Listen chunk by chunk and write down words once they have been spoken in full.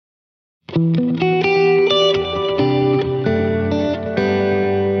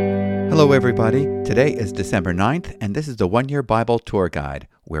Hello everybody, today is December 9th, and this is the One-Year Bible Tour Guide,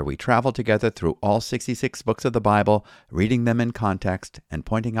 where we travel together through all 66 books of the Bible, reading them in context, and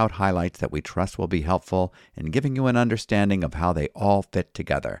pointing out highlights that we trust will be helpful in giving you an understanding of how they all fit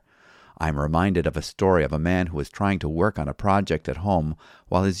together. I'm reminded of a story of a man who was trying to work on a project at home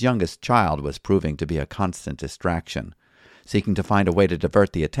while his youngest child was proving to be a constant distraction. Seeking to find a way to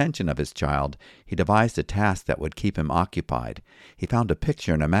divert the attention of his child, he devised a task that would keep him occupied. He found a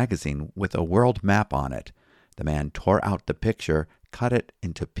picture in a magazine with a world map on it. The man tore out the picture, cut it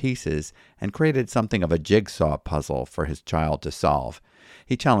into pieces, and created something of a jigsaw puzzle for his child to solve.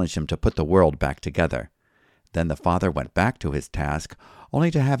 He challenged him to put the world back together. Then the father went back to his task, only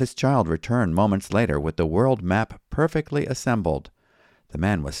to have his child return moments later with the world map perfectly assembled. The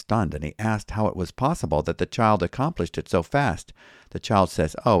man was stunned, and he asked how it was possible that the child accomplished it so fast. The child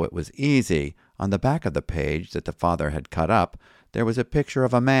says, "Oh, it was easy. On the back of the page that the father had cut up, there was a picture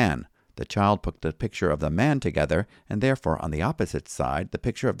of a man. The child put the picture of the man together, and therefore on the opposite side, the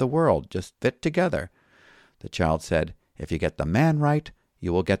picture of the world just fit together." The child said, "If you get the man right,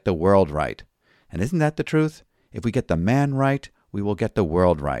 you will get the world right." And isn't that the truth? If we get the man right, we will get the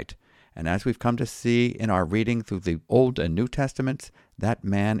world right. And as we've come to see in our reading through the Old and New Testaments, that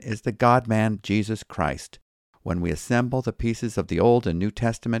man is the God-man, Jesus Christ. When we assemble the pieces of the Old and New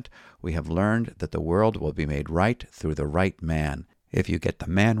Testament, we have learned that the world will be made right through the right man. If you get the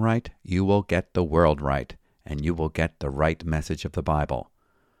man right, you will get the world right, and you will get the right message of the Bible.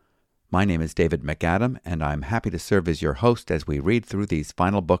 My name is David MacAdam, and I'm happy to serve as your host as we read through these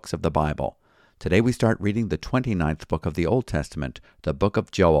final books of the Bible. Today we start reading the 29th book of the Old Testament, the book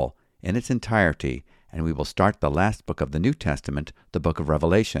of Joel, in its entirety, and we will start the last book of the New Testament, the book of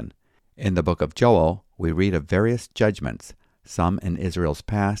Revelation. In the book of Joel, we read of various judgments, some in Israel's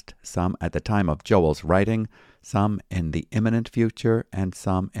past, some at the time of Joel's writing, some in the imminent future, and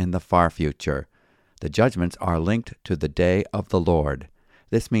some in the far future. The judgments are linked to the day of the Lord.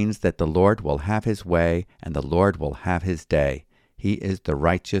 This means that the Lord will have his way, and the Lord will have his day. He is the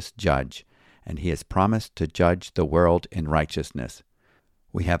righteous judge, and he has promised to judge the world in righteousness.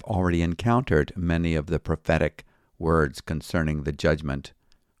 We have already encountered many of the prophetic words concerning the judgment,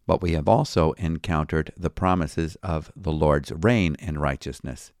 but we have also encountered the promises of the Lord's reign in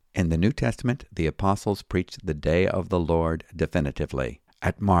righteousness. In the New Testament, the apostles preached the day of the Lord definitively.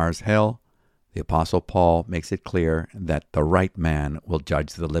 At Mars Hill, the apostle Paul makes it clear that the right man will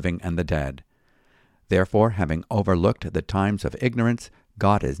judge the living and the dead. Therefore, having overlooked the times of ignorance,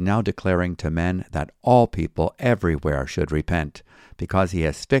 God is now declaring to men that all people everywhere should repent, because he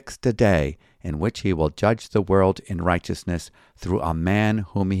has fixed a day in which he will judge the world in righteousness through a man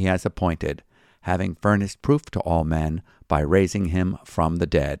whom he has appointed, having furnished proof to all men by raising him from the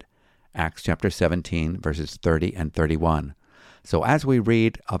dead. Acts chapter 17, verses 30 and 31. So as we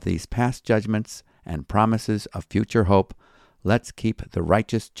read of these past judgments and promises of future hope, let's keep the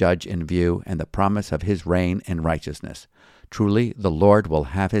righteous judge in view and the promise of his reign in righteousness. Truly, the Lord will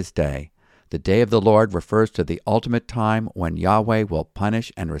have his day. The day of the Lord refers to the ultimate time when Yahweh will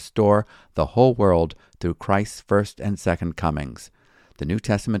punish and restore the whole world through Christ's first and second comings. The New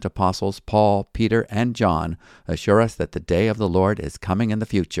Testament apostles Paul, Peter, and John assure us that the day of the Lord is coming in the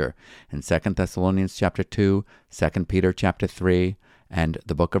future in 2 Thessalonians chapter 2, 2 Peter chapter 3, and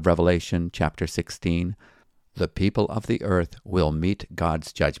the book of Revelation chapter 16. The people of the earth will meet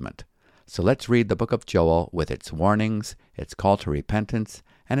God's judgment. So let's read the book of Joel with its warnings, its call to repentance,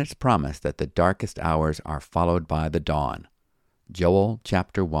 and its promise that the darkest hours are followed by the dawn. Joel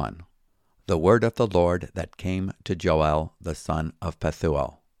chapter 1. The word of the Lord that came to Joel the son of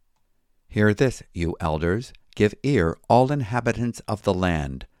Pethuel. Hear this, you elders, give ear, all inhabitants of the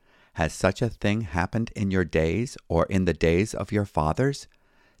land. Has such a thing happened in your days, or in the days of your fathers?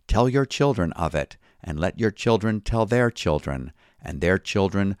 Tell your children of it, and let your children tell their children, and their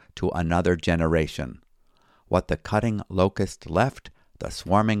children to another generation. What the cutting locust left, the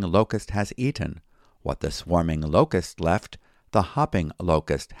swarming locust has eaten. What the swarming locust left, the hopping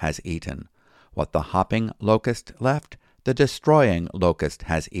locust has eaten. What the hopping locust left, the destroying locust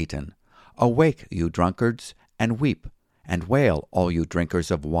has eaten. Awake, you drunkards, and weep, and wail, all you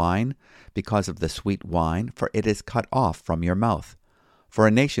drinkers of wine, because of the sweet wine, for it is cut off from your mouth. For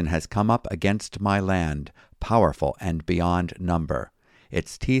a nation has come up against my land, powerful and beyond number.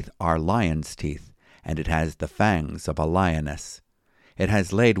 Its teeth are lion's teeth, and it has the fangs of a lioness. It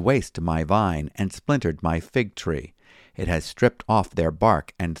has laid waste my vine, and splintered my fig tree. It has stripped off their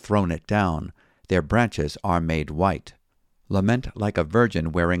bark, and thrown it down. Their branches are made white. Lament like a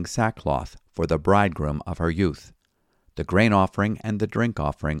virgin wearing sackcloth for the bridegroom of her youth. The grain offering and the drink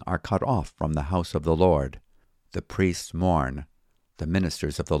offering are cut off from the house of the Lord. The priests mourn. the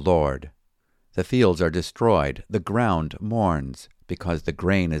ministers of the Lord. The fields are destroyed, the ground mourns, because the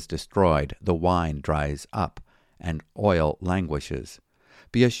grain is destroyed, the wine dries up, and oil languishes.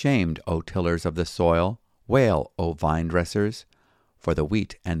 Be ashamed, O tillers of the soil, wail, O vine dressers, for the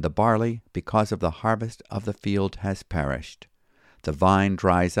wheat and the barley, because of the harvest of the field, has perished. The vine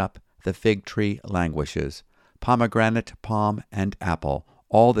dries up, the fig tree languishes. Pomegranate, palm, and apple,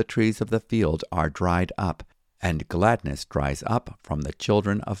 all the trees of the field are dried up, and gladness dries up from the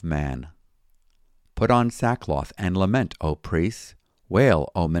children of man. Put on sackcloth and lament, O priests.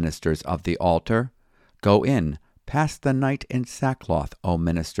 Wail, O ministers of the altar. Go in, pass the night in sackcloth, O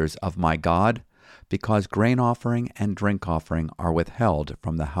ministers of my God, because grain offering and drink offering are withheld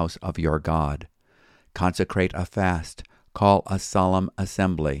from the house of your God. Consecrate a fast, call a solemn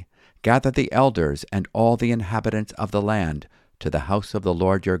assembly. Gather the elders and all the inhabitants of the land to the house of the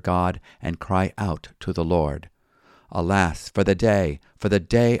Lord your God, and cry out to the Lord. Alas, for the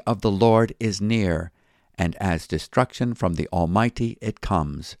day of the Lord is near, and as destruction from the Almighty it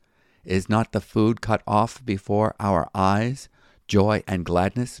comes. Is not the food cut off before our eyes, joy and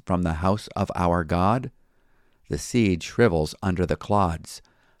gladness from the house of our God? The seed shrivels under the clods,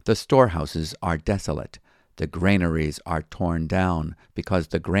 the storehouses are desolate, the granaries are torn down, because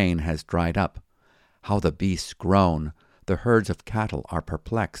the grain has dried up. How the beasts groan! The herds of cattle are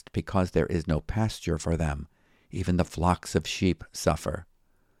perplexed, because there is no pasture for them. Even the flocks of sheep suffer.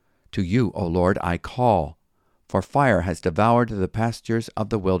 To you, O Lord, I call, for fire has devoured the pastures of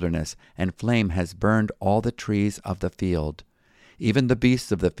the wilderness, and flame has burned all the trees of the field. Even the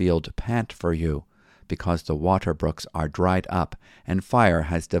beasts of the field pant for you, because the water brooks are dried up, and fire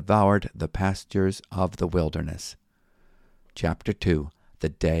has devoured the pastures of the wilderness. Chapter 2. The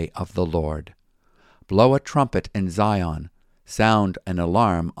Day of the Lord. Blow a trumpet in Zion. Sound an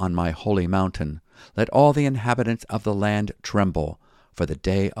alarm on my holy mountain. Let all the inhabitants of the land tremble, for the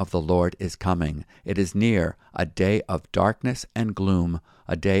day of the Lord is coming. It is near, a day of darkness and gloom,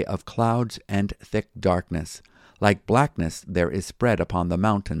 a day of clouds and thick darkness. Like blackness there is spread upon the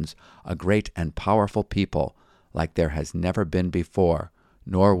mountains a great and powerful people, like there has never been before,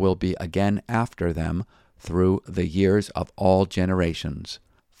 nor will be again after them through the years of all generations.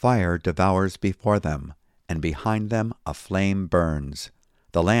 Fire devours before them, and behind them a flame burns.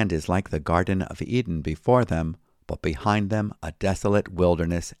 The land is like the Garden of Eden before them, but behind them a desolate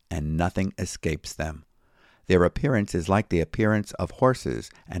wilderness, and nothing escapes them. Their appearance is like the appearance of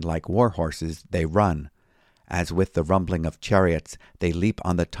horses, and like war horses they run. As with the rumbling of chariots, they leap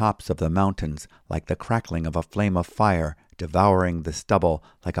on the tops of the mountains, like the crackling of a flame of fire, devouring the stubble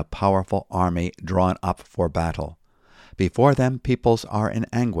like a powerful army drawn up for battle. Before them peoples are in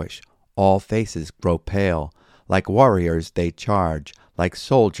anguish, all faces grow pale. Like warriors they charge, like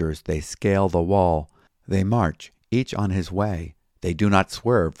soldiers they scale the wall. They march, each on his way. They do not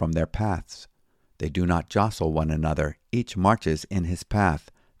swerve from their paths. They do not jostle one another, each marches in his path.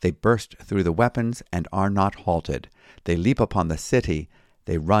 They burst through the weapons and are not halted. They leap upon the city,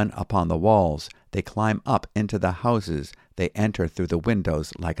 they run upon the walls, they climb up into the houses, they enter through the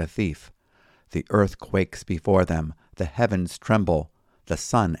windows like a thief. The earth quakes before them, the heavens tremble, the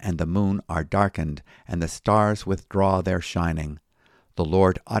sun and the moon are darkened, and the stars withdraw their shining. The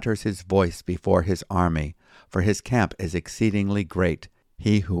Lord utters his voice before his army, for his camp is exceedingly great.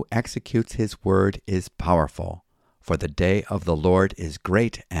 He who executes his word is powerful. For the day of the Lord is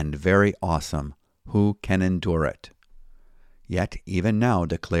great and very awesome. Who can endure it? Yet even now,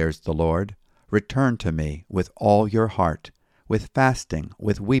 declares the Lord, return to me with all your heart, with fasting,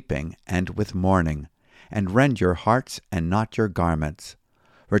 with weeping, and with mourning, and rend your hearts and not your garments.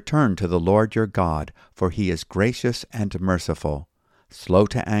 Return to the Lord your God, for he is gracious and merciful, slow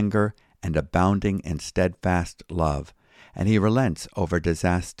to anger, and abounding in steadfast love, and he relents over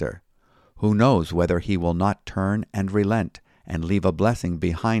disaster. Who knows whether he will not turn and relent, and leave a blessing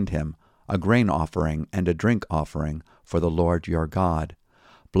behind him, a grain offering and a drink offering for the Lord your God?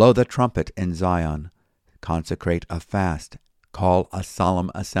 Blow the trumpet in Zion, consecrate a fast, call a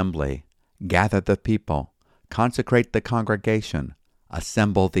solemn assembly, gather the people, consecrate the congregation,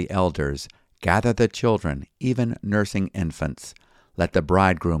 assemble the elders, gather the children, even nursing infants. Let the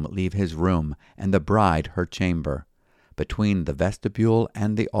bridegroom leave his room, and the bride her chamber. Between the vestibule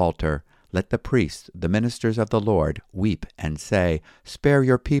and the altar, let the priests, the ministers of the Lord, weep and say, Spare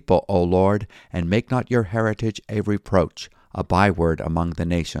your people, O Lord, and make not your heritage a reproach, a byword among the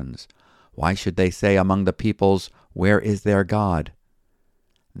nations. Why should they say among the peoples, Where is their God?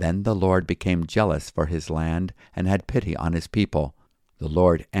 Then the Lord became jealous for his land, and had pity on his people. The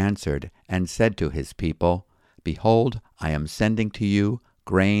Lord answered and said to his people, Behold, I am sending to you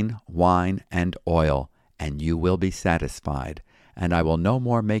grain, wine, and oil, and you will be satisfied. and I will no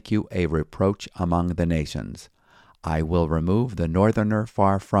more make you a reproach among the nations. I will remove the northerner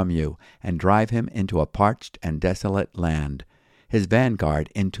far from you, and drive him into a parched and desolate land, his vanguard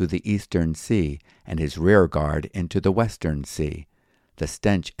into the eastern sea, and his rear guard into the western sea. The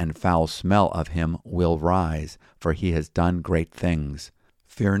stench and foul smell of him will rise, for he has done great things.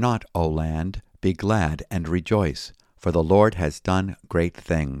 Fear not, O land, be glad and rejoice, for the Lord has done great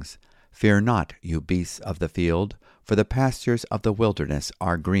things. Fear not, you beasts of the field, for the pastures of the wilderness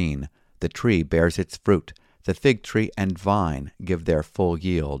are green. The tree bears its fruit, the fig tree and vine give their full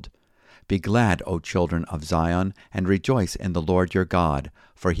yield. Be glad, O children of Zion, and rejoice in the Lord your God,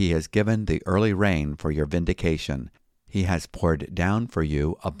 for he has given the early rain for your vindication. He has poured down for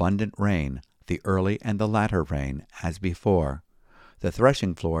you abundant rain, the early and the latter rain, as before. The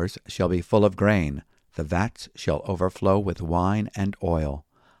threshing floors shall be full of grain, the vats shall overflow with wine and oil.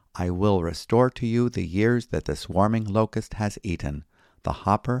 I will restore to you the years that the swarming locust has eaten, the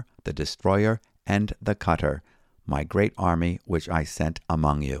hopper, the destroyer, and the cutter, my great army which I sent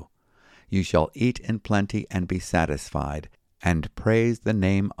among you. You shall eat in plenty and be satisfied, and praise the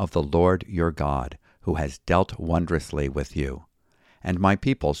name of the Lord your God, who has dealt wondrously with you. And my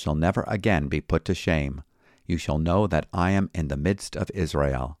people shall never again be put to shame. You shall know that I am in the midst of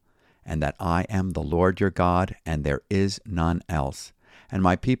Israel, and that I am the Lord your God, and there is none else. And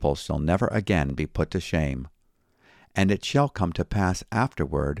my people shall never again be put to shame. And it shall come to pass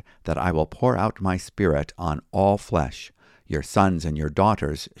afterward that I will pour out my Spirit on all flesh. Your sons and your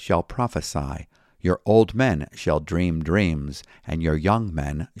daughters shall prophesy. Your old men shall dream dreams, and your young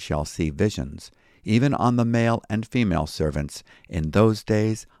men shall see visions. Even on the male and female servants, in those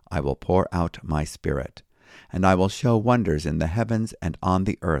days I will pour out my Spirit. And I will show wonders in the heavens and on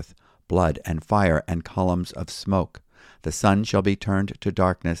the earth, blood and fire and columns of smoke. The sun shall be turned to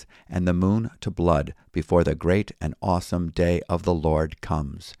darkness, and the moon to blood, before the great and awesome day of the Lord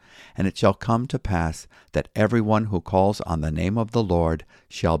comes. And it shall come to pass that every one who calls on the name of the Lord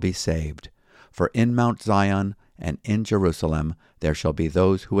shall be saved. For in Mount Zion and in Jerusalem there shall be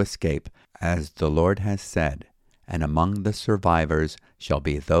those who escape, as the Lord has said, and among the survivors shall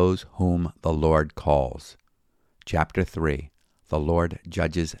be those whom the Lord calls. Chapter 3. The Lord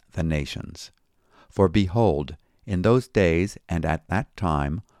judges the nations. For behold, in those days and at that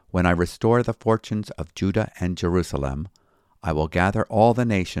time, when I restore the fortunes of Judah and Jerusalem, I will gather all the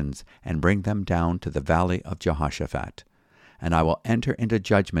nations and bring them down to the valley of Jehoshaphat. And I will enter into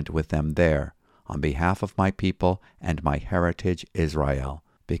judgment with them there, on behalf of my people and my heritage Israel,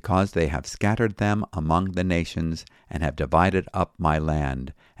 because they have scattered them among the nations, and have divided up my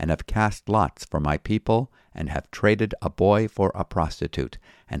land, and have cast lots for my people, and have traded a boy for a prostitute,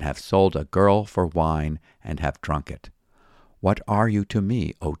 and have sold a girl for wine, and have drunk it. What are you to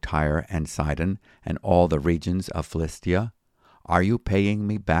me, O Tyre and Sidon, and all the regions of Philistia? Are you paying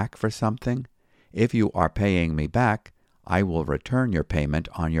me back for something? If you are paying me back, I will return your payment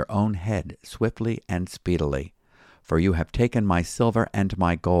on your own head swiftly and speedily. For you have taken my silver and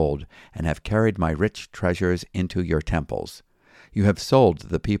my gold, and have carried my rich treasures into your temples. You have sold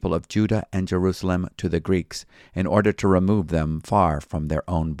the people of Judah and Jerusalem to the Greeks, in order to remove them far from their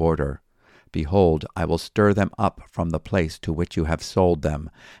own border. Behold, I will stir them up from the place to which you have sold them,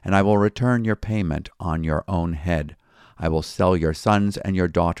 and I will return your payment on your own head. I will sell your sons and your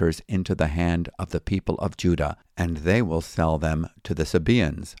daughters into the hand of the people of Judah, and they will sell them to the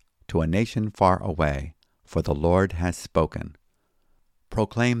Sabaeans, to a nation far away. For the Lord has spoken.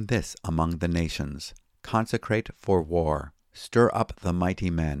 Proclaim this among the nations. Consecrate for war. Stir up the mighty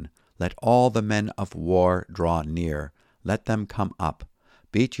men. Let all the men of war draw near. Let them come up.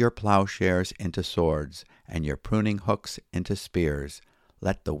 Beat your plowshares into swords, and your pruning hooks into spears.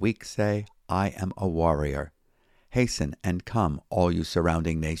 Let the weak say, I am a warrior. Hasten and come, all you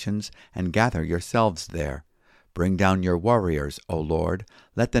surrounding nations, and gather yourselves there. Bring down your warriors, O Lord.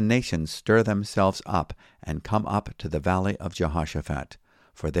 Let the nations stir themselves up, and come up to the valley of Jehoshaphat.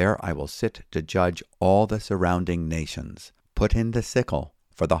 For there I will sit to judge all the surrounding nations. Put in the sickle,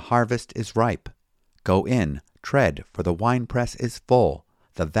 for the harvest is ripe. Go in, tread, for the winepress is full.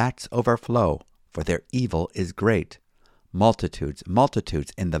 The vats overflow, for their evil is great. Multitudes,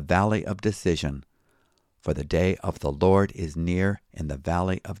 multitudes in the valley of decision. For the day of the Lord is near in the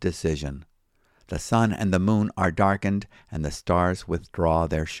valley of decision. The sun and the moon are darkened, and the stars withdraw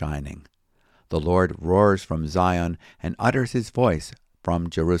their shining. The Lord roars from Zion, and utters his voice from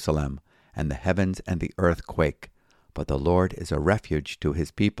Jerusalem, and the heavens and the earth quake. But the Lord is a refuge to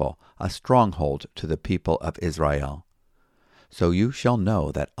his people, a stronghold to the people of Israel. So you shall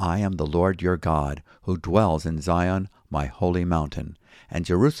know that I am the Lord your God, who dwells in Zion, my holy mountain, and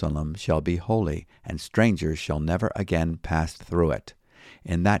Jerusalem shall be holy, and strangers shall never again pass through it.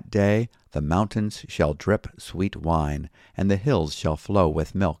 In that day the mountains shall drip sweet wine, and the hills shall flow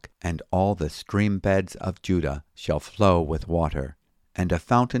with milk, and all the stream beds of Judah shall flow with water. And a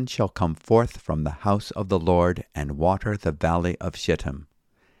fountain shall come forth from the house of the Lord, and water the valley of Shittim.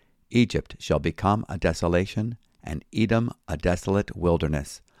 Egypt shall become a desolation, and Edom a desolate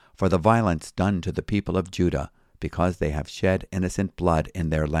wilderness, for the violence done to the people of Judah, because they have shed innocent blood in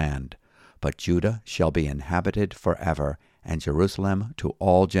their land. But Judah shall be inhabited forever, and Jerusalem to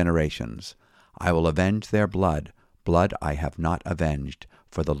all generations. I will avenge their blood, blood I have not avenged,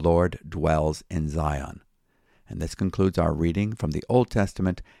 for the Lord dwells in Zion. And this concludes our reading from the Old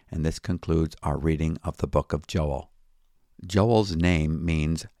Testament, and this concludes our reading of the book of Joel. Joel's name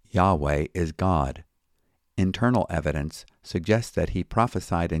means Yahweh is God. Internal evidence suggests that he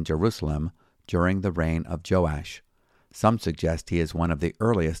prophesied in Jerusalem during the reign of Joash. Some suggest he is one of the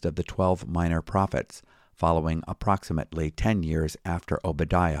earliest of the 12 minor prophets, following approximately 10 years after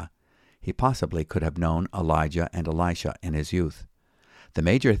Obadiah. He possibly could have known Elijah and Elisha in his youth. The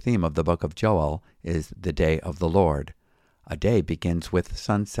major theme of the book of Joel is the day of the Lord. A day begins with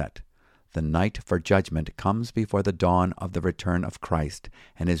sunset. The night for judgment comes before the dawn of the return of Christ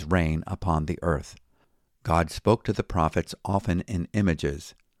and his reign upon the earth. God spoke to the prophets often in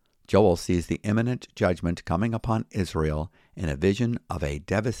images. Joel sees the imminent judgment coming upon Israel in a vision of a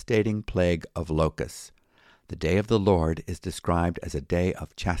devastating plague of locusts. The day of the Lord is described as a day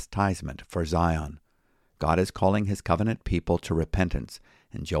of chastisement for Zion. God is calling his covenant people to repentance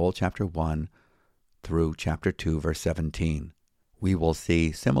in Joel chapter 1 through chapter 2, verse 17. We will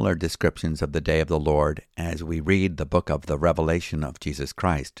see similar descriptions of the day of the Lord as we read the book of the Revelation of Jesus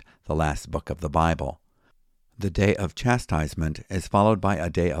Christ, the last book of the Bible. The day of chastisement is followed by a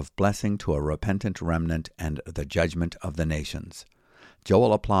day of blessing to a repentant remnant and the judgment of the nations.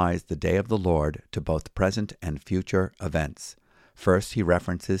 Joel applies the day of the Lord to both present and future events. First, he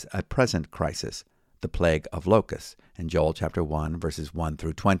references a present crisis, the plague of locusts, in Joel chapter 1, verses 1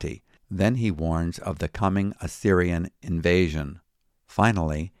 through 20. Then he warns of the coming Assyrian invasion.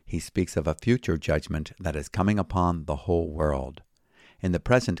 Finally, he speaks of a future judgment that is coming upon the whole world. In the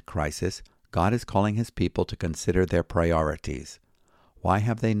present crisis, God is calling his people to consider their priorities. Why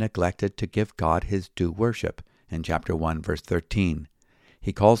have they neglected to give God his due worship? In chapter 1, verse 13.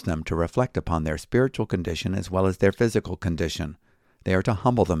 He calls them to reflect upon their spiritual condition as well as their physical condition. They are to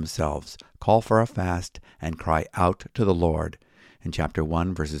humble themselves, call for a fast, and cry out to the Lord, in chapter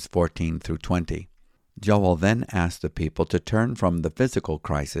 1, verses 14 through 20. Joel then asks the people to turn from the physical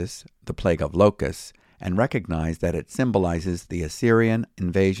crisis, the plague of locusts, and recognize that it symbolizes the Assyrian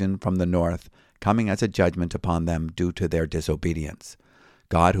invasion from the north, coming as a judgment upon them due to their disobedience.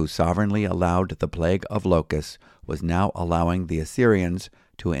 God, who sovereignly allowed the plague of locusts, was now allowing the Assyrians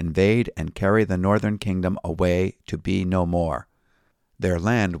to invade and carry the northern kingdom away to be no more. Their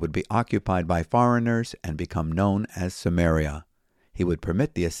land would be occupied by foreigners and become known as Samaria. He would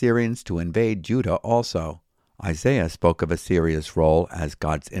permit the Assyrians to invade Judah also. Isaiah spoke of Assyria's role as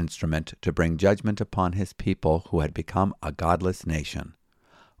God's instrument to bring judgment upon his people who had become a godless nation.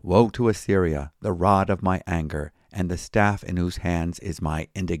 Woe to Assyria, the rod of my anger, and the staff in whose hands is my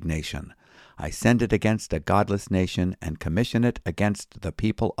indignation. I send it against a godless nation and commission it against the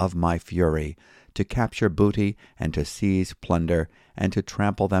people of my fury, to capture booty and to seize plunder and to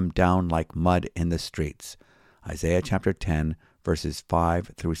trample them down like mud in the streets. Isaiah chapter 10, verses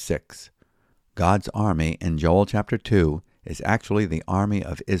 5 through 6. God's army in Joel chapter 2 is actually the army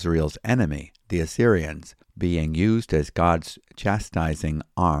of Israel's enemy, the Assyrians, being used as God's chastising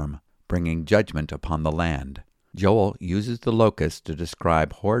arm, bringing judgment upon the land. Joel uses the locusts to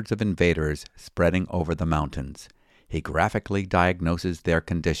describe hordes of invaders spreading over the mountains. He graphically diagnoses their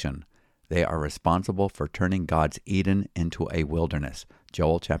condition. They are responsible for turning God's Eden into a wilderness.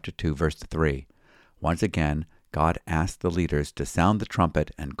 Joel chapter 2, verse 3. Once again, God asked the leaders to sound the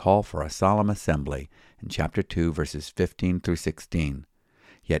trumpet and call for a solemn assembly in chapter 2, verses 15 through 16.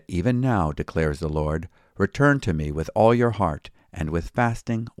 Yet even now, declares the Lord, return to me with all your heart, and with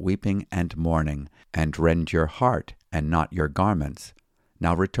fasting, weeping, and mourning, and rend your heart, and not your garments.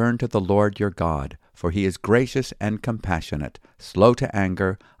 Now return to the Lord your God, for he is gracious and compassionate, slow to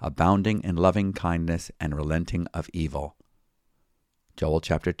anger, abounding in loving kindness, and relenting of evil. Joel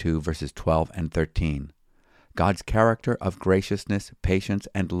chapter 2, verses 12 and 13. God's character of graciousness, patience,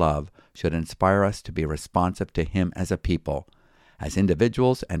 and love should inspire us to be responsive to him as a people. As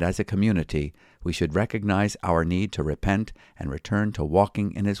individuals and as a community, we should recognize our need to repent and return to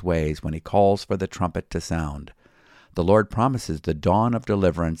walking in his ways when he calls for the trumpet to sound. The Lord promises the dawn of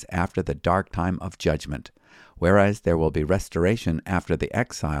deliverance after the dark time of judgment. Whereas there will be restoration after the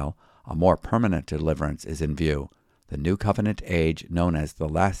exile, a more permanent deliverance is in view, the New Covenant age known as the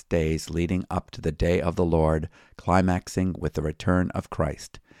last days leading up to the day of the Lord, climaxing with the return of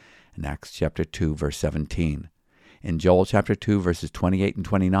Christ. In Acts chapter 2, verse 17. In Joel chapter 2, verses 28 and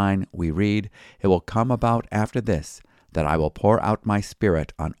 29, we read, "It will come about after this, that I will pour out my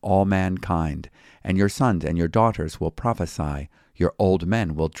Spirit on all mankind, and your sons and your daughters will prophesy, your old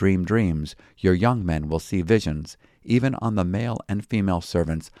men will dream dreams, your young men will see visions. Even on the male and female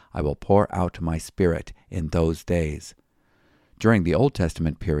servants I will pour out my Spirit in those days." During the Old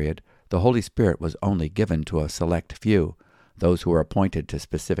Testament period, the Holy Spirit was only given to a select few, those who were appointed to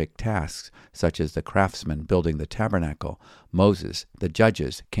specific tasks, such as the craftsmen building the tabernacle, Moses, the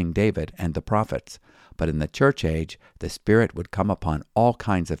judges, King David, and the prophets. But in the church age, the Spirit would come upon all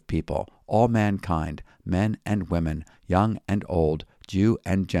kinds of people, all mankind, men and women, young and old, Jew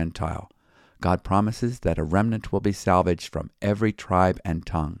and Gentile. God promises that a remnant will be salvaged from every tribe and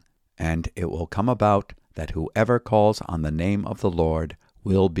tongue, and it will come about that whoever calls on the name of the Lord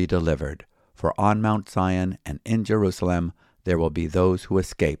will be delivered. For on Mount Zion and in Jerusalem there will be those who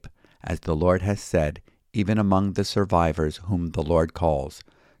escape, as the Lord has said, even among the survivors whom the Lord calls.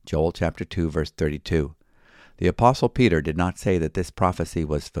 Joel chapter 2, verse 32. The Apostle Peter did not say that this prophecy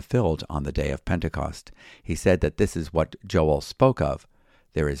was fulfilled on the day of Pentecost. He said that this is what Joel spoke of.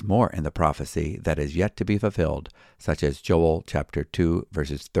 There is more in the prophecy that is yet to be fulfilled, such as Joel chapter 2,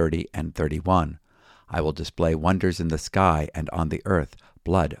 verses 30 and 31. "I will display wonders in the sky and on the earth,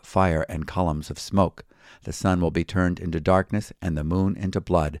 blood, fire, and columns of smoke. The sun will be turned into darkness and the moon into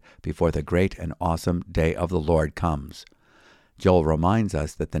blood before the great and awesome day of the Lord comes." Joel reminds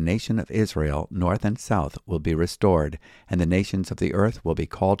us that the nation of Israel, north and south, will be restored, and the nations of the earth will be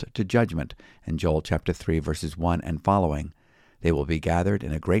called to judgment in Joel chapter 3, verses 1 and following. They will be gathered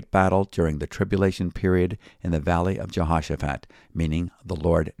in a great battle during the tribulation period in the valley of Jehoshaphat, meaning the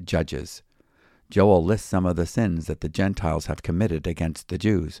Lord judges. Joel lists some of the sins that the Gentiles have committed against the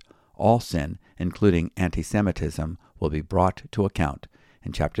Jews. All sin, including anti-Semitism, will be brought to account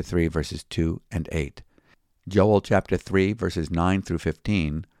in chapter 3, verses 2 and 8. Joel chapter 3, verses 9 through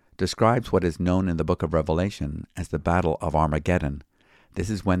 15, describes what is known in the book of Revelation as the Battle of Armageddon.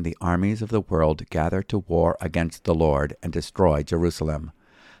 This is when the armies of the world gather to war against the Lord and destroy Jerusalem.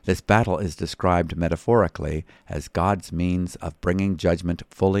 This battle is described metaphorically as God's means of bringing judgment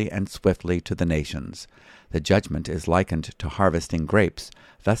fully and swiftly to the nations. The judgment is likened to harvesting grapes,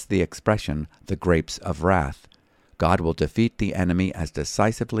 thus the expression, "the grapes of wrath." God will defeat the enemy as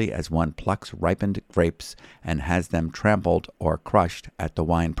decisively as one plucks ripened grapes and has them trampled or crushed at the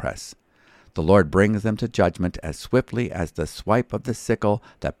winepress. The Lord brings them to judgment as swiftly as the swipe of the sickle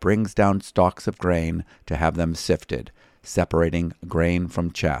that brings down stalks of grain to have them sifted, separating grain from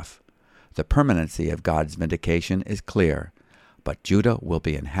chaff. The permanency of God's vindication is clear, but Judah will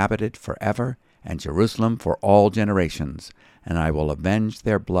be inhabited forever, and Jerusalem for all generations, and I will avenge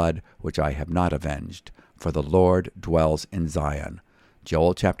their blood which I have not avenged, for the Lord dwells in Zion.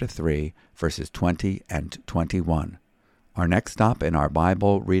 Joel chapter 3, verses 20 and 21. Our next stop in our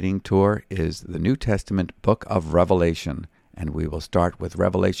Bible reading tour is the New Testament book of Revelation, and we will start with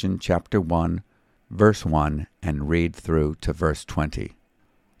Revelation chapter 1, verse 1, and read through to verse 20.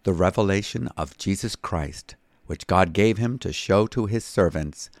 The revelation of Jesus Christ, which God gave him to show to his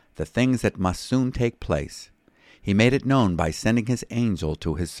servants the things that must soon take place. He made it known by sending his angel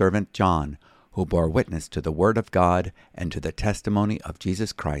to his servant John, who bore witness to the word of God and to the testimony of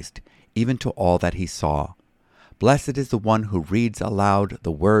Jesus Christ, even to all that he saw. Blessed is the one who reads aloud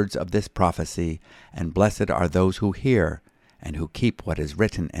the words of this prophecy, and blessed are those who hear, and who keep what is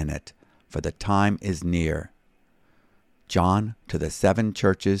written in it, for the time is near. John, to the 7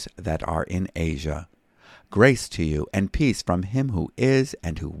 churches that are in Asia. Grace to you and peace from him who is,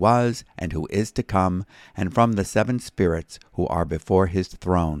 and who was, and who is to come, and from the 7 spirits who are before his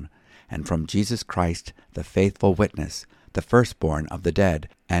throne, and from Jesus Christ, the faithful witness, the firstborn of the dead,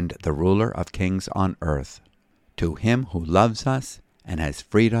 and the ruler of kings on earth. To him who loves us, and has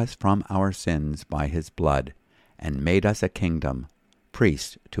freed us from our sins by his blood, and made us a kingdom,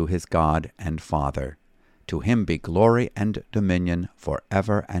 priest to his God and Father. To him be glory and dominion for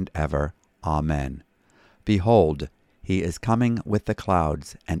ever and ever. Amen. Behold, he is coming with the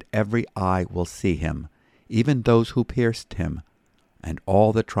clouds, and every eye will see him, even those who pierced him, and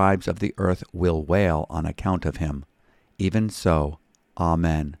all the tribes of the earth will wail on account of him. Even so,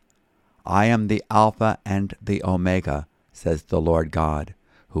 Amen. I am the Alpha and the Omega, says the Lord God,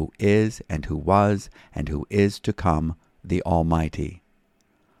 who is, and who was, and who is to come, the Almighty.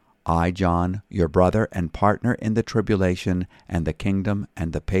 I, John, your brother and partner in the tribulation and the kingdom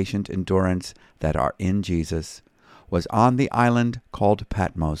and the patient endurance that are in Jesus, was on the island called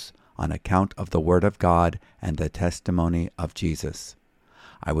Patmos on account of the word of God and the testimony of Jesus.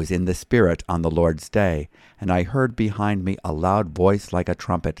 I was in the Spirit on the Lord's day, and I heard behind me a loud voice like a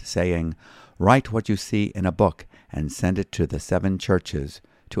trumpet, saying, Write what you see in a book, and send it to the 7 churches,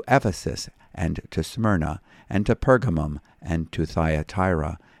 to Ephesus, and to Smyrna, and to Pergamum, and to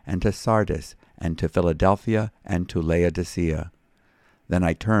Thyatira, and to Sardis, and to Philadelphia, and to Laodicea. Then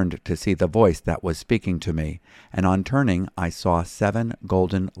I turned to see the voice that was speaking to me, and on turning I saw 7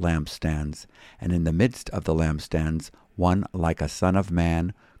 golden lampstands, and in the midst of the lampstands one like a son of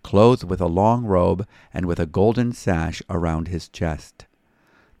man, clothed with a long robe, and with a golden sash around his chest.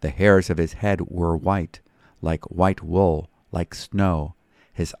 The hairs of his head were white, like white wool, like snow.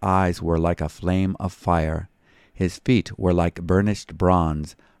 His eyes were like a flame of fire. His feet were like burnished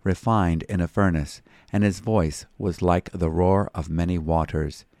bronze, refined in a furnace, and his voice was like the roar of many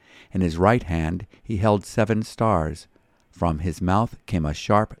waters. In his right hand he held 7 stars. From his mouth came a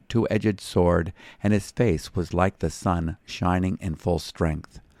sharp 2-edged sword, and his face was like the sun shining in full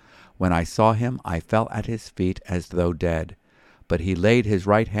strength. When I saw him, I fell at his feet as though dead. But he laid his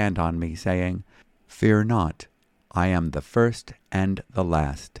right hand on me, saying, Fear not, I am the first and the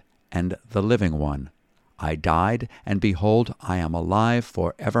last, and the living one. I died, and behold, I am alive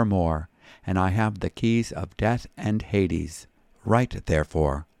for evermore, and I have the keys of death and Hades. Write,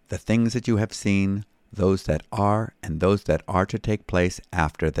 therefore, the things that you have seen, those that are, and those that are to take place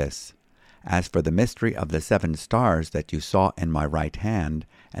after this. As for the mystery of the 7 stars that you saw in my right hand,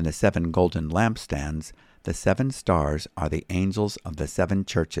 and the 7 golden lampstands, the 7 stars are the angels of the 7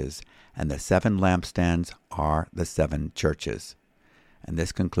 churches, and the 7 lampstands are the 7 churches. And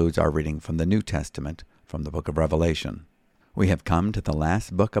this concludes our reading from the New Testament, from the book of Revelation. We have come to the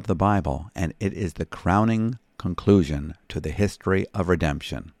last book of the Bible, and it is the crowning conclusion to the history of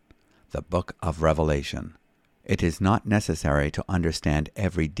redemption, the book of Revelation. It is not necessary to understand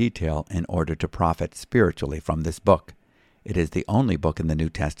every detail in order to profit spiritually from this book. It is the only book in the New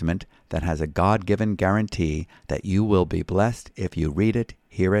Testament that has a God-given guarantee that you will be blessed if you read it,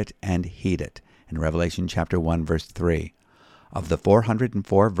 hear it, and heed it, in Revelation chapter 1, verse 3. Of the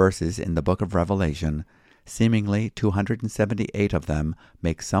 404 verses in the book of Revelation, seemingly 278 of them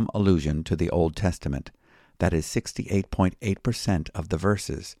make some allusion to the Old Testament. That is 68.8% of the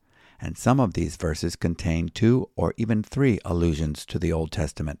verses. And some of these verses contain 2 or even 3 allusions to the Old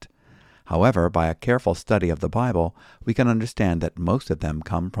Testament. However, by a careful study of the Bible, we can understand that most of them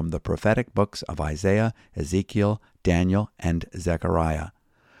come from the prophetic books of Isaiah, Ezekiel, Daniel, and Zechariah.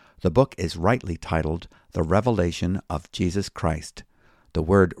 The book is rightly titled The Revelation of Jesus Christ. The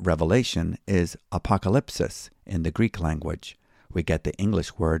word revelation is apocalypsis in the Greek language. We get the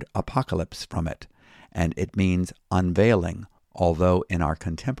English word apocalypse from it, and it means unveiling, although in our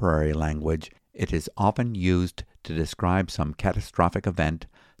contemporary language it is often used to describe some catastrophic event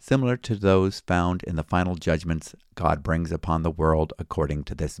similar to those found in the final judgments God brings upon the world according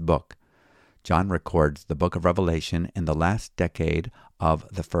to this book. John records the book of Revelation in the last decade of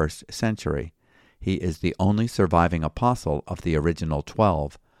the 1st century. He is the only surviving apostle of the original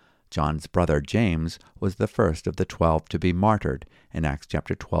 12. John's brother James was the first of the 12 to be martyred in Acts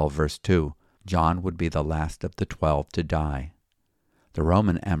chapter 12, verse 2. John would be the last of the 12 to die. The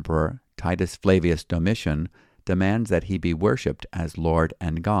Roman Emperor Titus Flavius Domitian demands that he be worshipped as Lord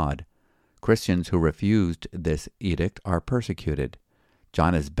and God. Christians who refused this edict are persecuted.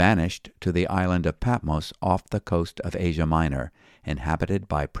 John is banished to the island of Patmos off the coast of Asia Minor, inhabited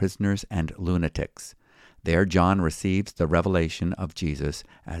by prisoners and lunatics. There John receives the revelation of Jesus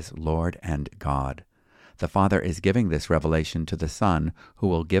as Lord and God. The Father is giving this revelation to the Son, who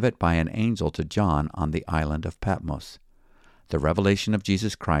will give it by an angel to John on the island of Patmos. The revelation of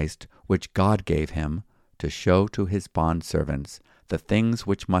Jesus Christ, which God gave him, to show to his bondservants the things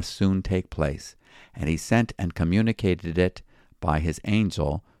which must soon take place, and he sent and communicated it by his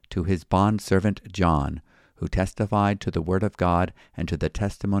angel to his bondservant John, who testified to the word of God and to the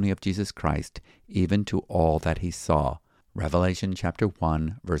testimony of Jesus Christ, even to all that he saw. Revelation chapter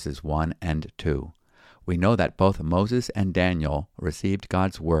 1, verses 1 and 2. We know that both Moses and Daniel received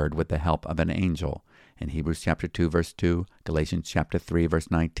God's word with the help of an angel. In Hebrews chapter 2, verse 2, Galatians chapter 3, verse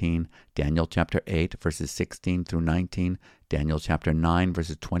 19, Daniel chapter 8, verses 16 through 19, Daniel chapter 9,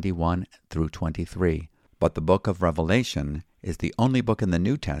 verses 21 through 23. But the book of Revelation is the only book in the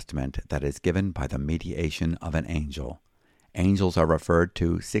New Testament that is given by the mediation of an angel. Angels are referred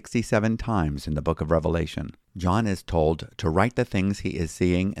to 67 times in the book of Revelation. John is told to write the things he is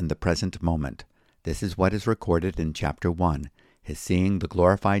seeing in the present moment. This is what is recorded in chapter 1. his seeing the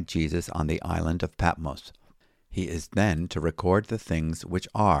glorified Jesus on the island of Patmos. He is then to record the things which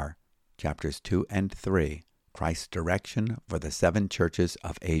are, chapters 2 and 3, Christ's direction for the 7 churches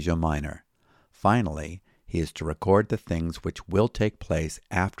of Asia Minor. Finally, he is to record the things which will take place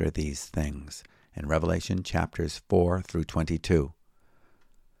after these things, in Revelation chapters 4 through 22.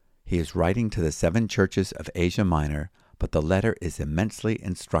 He is writing to the 7 churches of Asia Minor, but the letter is immensely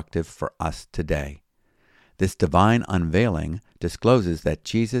instructive for us today. This divine unveiling discloses that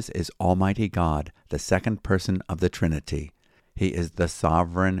Jesus is Almighty God, the second person of the Trinity. He is the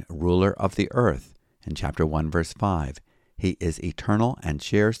sovereign ruler of the earth, in chapter 1, verse 5. He is eternal and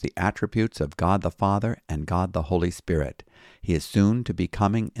shares the attributes of God the Father and God the Holy Spirit. He is soon to be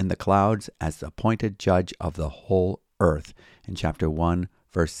coming in the clouds as appointed judge of the whole earth, in chapter 1,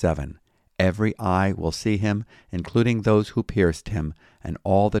 verse 7. Every eye will see him, including those who pierced him, and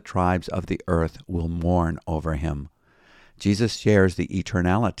all the tribes of the earth will mourn over him. Jesus shares the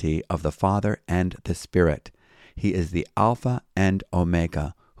eternality of the Father and the Spirit. He is the Alpha and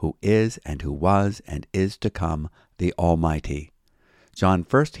Omega, who is and who was and is to come, the Almighty. John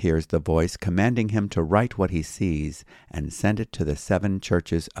first hears the voice commanding him to write what he sees and send it to the 7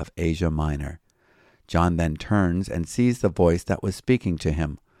 churches of Asia Minor. John then turns and sees the voice that was speaking to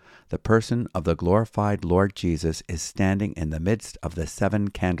him. The person of the glorified Lord Jesus is standing in the midst of the 7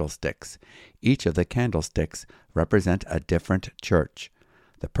 candlesticks. Each of the candlesticks represent a different church.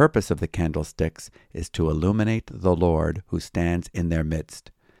 The purpose of the candlesticks is to illuminate the Lord who stands in their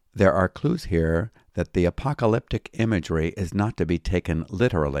midst. There are clues here that the apocalyptic imagery is not to be taken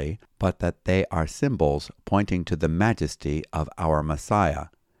literally, but that they are symbols pointing to the majesty of our Messiah.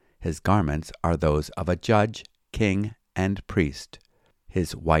 His garments are those of a judge, king, and priest.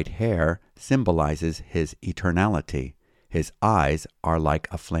 His white hair symbolizes his eternality. His eyes are like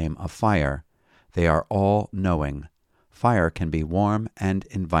a flame of fire. They are all-knowing. Fire can be warm and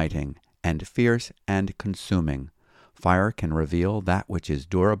inviting, and fierce and consuming. Fire can reveal that which is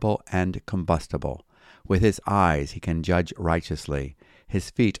durable and combustible. With his eyes he can judge righteously. His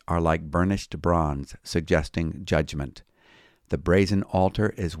feet are like burnished bronze, suggesting judgment. The brazen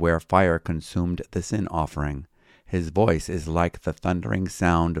altar is where fire consumed the sin offering. His voice is like the thundering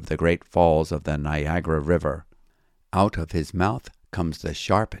sound of the great falls of the Niagara River. Out of his mouth comes the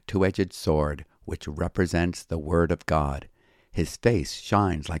sharp two-edged sword, which represents the Word of God. His face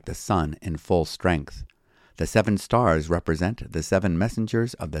shines like the sun in full strength. The 7 stars represent the 7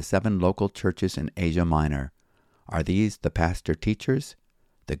 messengers of the 7 local churches in Asia Minor. Are these the pastor-teachers?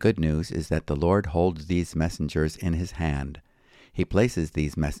 The good news is that the Lord holds these messengers in his hand. He places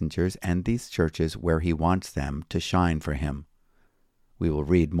these messengers and these churches where he wants them to shine for him. We will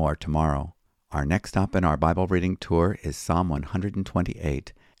read more tomorrow. Our next stop in our Bible reading tour is Psalm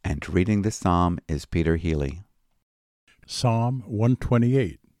 128, and reading the psalm is Peter Healy. Psalm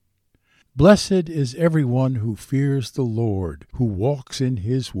 128. Blessed is everyone who fears the Lord, who walks in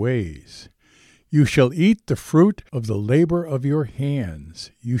his ways. You shall eat the fruit of the labor of your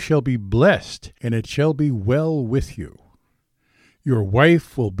hands. You shall be blessed, and it shall be well with you. Your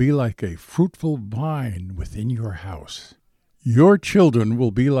wife will be like a fruitful vine within your house. Your children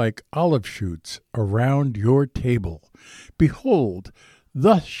will be like olive shoots around your table. Behold,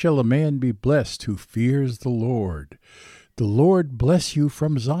 thus shall a man be blessed who fears the Lord. The Lord bless you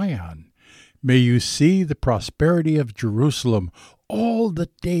from Zion. May you see the prosperity of Jerusalem all the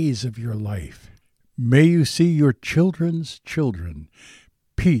days of your life. May you see your children's children.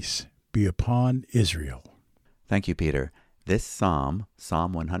 Peace be upon Israel. Thank you, Peter. This psalm,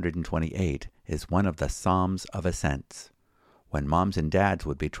 Psalm 128, is one of the Psalms of Ascents. When moms and dads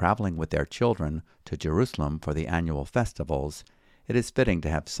would be traveling with their children to Jerusalem for the annual festivals, it is fitting to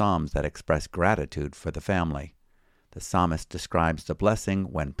have psalms that express gratitude for the family. The psalmist describes the blessing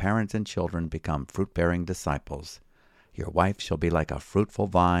when parents and children become fruit-bearing disciples. Your wife shall be like a fruitful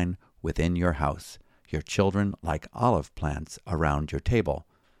vine within your house, your children like olive plants around your table.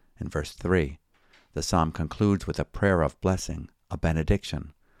 In verse 3, the psalm concludes with a prayer of blessing, a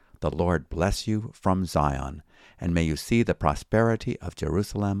benediction. The Lord bless you from Zion, and may you see the prosperity of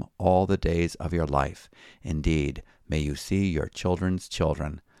Jerusalem all the days of your life. Indeed, may you see your children's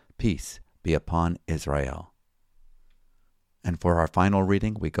children. Peace be upon Israel. And for our final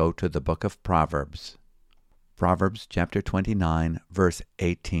reading, we go to the book of Proverbs. Proverbs chapter 29, verse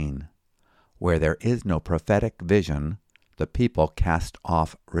 18. Where there is no prophetic vision, the people cast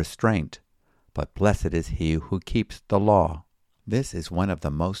off restraint, but blessed is he who keeps the law. This is one of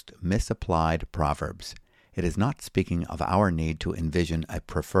the most misapplied proverbs. It is not speaking of our need to envision a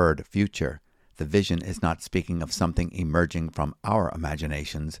preferred future. The vision is not speaking of something emerging from our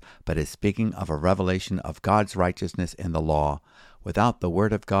imaginations, but is speaking of a revelation of God's righteousness in the law. Without the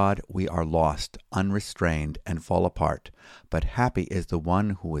Word of God, we are lost, unrestrained, and fall apart. But happy is the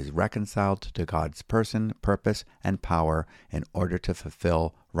one who is reconciled to God's person, purpose, and power in order to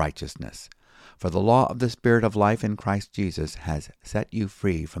fulfill righteousness. For the law of the Spirit of life in Christ Jesus has set you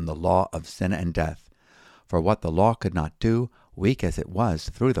free from the law of sin and death. For what the law could not do, weak as it was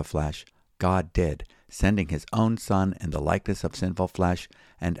through the flesh, God did, sending his own Son in the likeness of sinful flesh,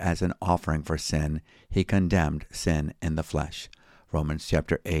 and as an offering for sin, he condemned sin in the flesh. Romans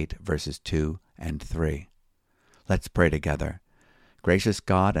chapter 8, verses 2 and 3. Let's pray together. Gracious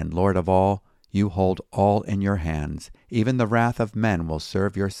God and Lord of all, you hold all in your hands. Even the wrath of men will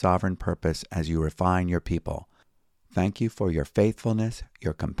serve your sovereign purpose as you refine your people. Thank you for your faithfulness,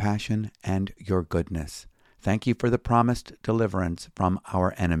 your compassion, and your goodness. Thank you for the promised deliverance from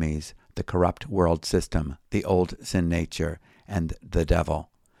our enemies, the corrupt world system, the old sin nature, and the devil.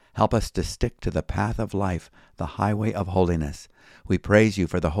 Help us to stick to the path of life, the highway of holiness. We praise you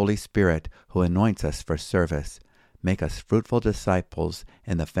for the Holy Spirit who anoints us for service. Make us fruitful disciples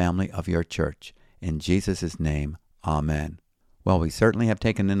in the family of your church. In Jesus' name, amen. Well, we certainly have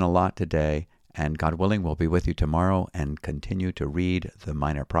taken in a lot today, and God willing, we'll be with you tomorrow and continue to read the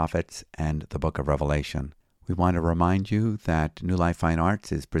Minor Prophets and the book of Revelation. We want to remind you that New Life Fine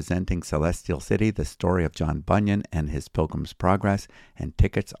Arts is presenting Celestial City, the story of John Bunyan and his Pilgrim's Progress, and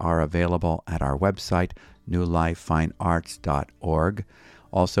tickets are available at our website, newlifefinearts.org.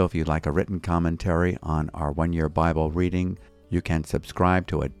 Also, if you'd like a written commentary on our one-year Bible reading, you can subscribe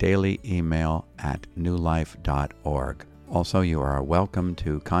to a daily email at newlife.org. Also, you are welcome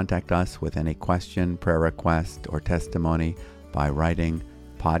to contact us with any question, prayer request, or testimony by writing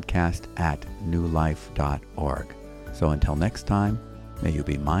podcast@newlife.org. So until next time, may you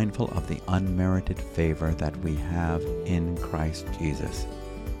be mindful of the unmerited favor that we have in Christ Jesus,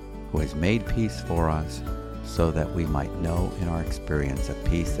 who has made peace for us so that we might know in our experience a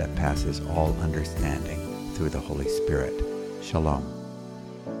peace that passes all understanding through the Holy Spirit. Shalom.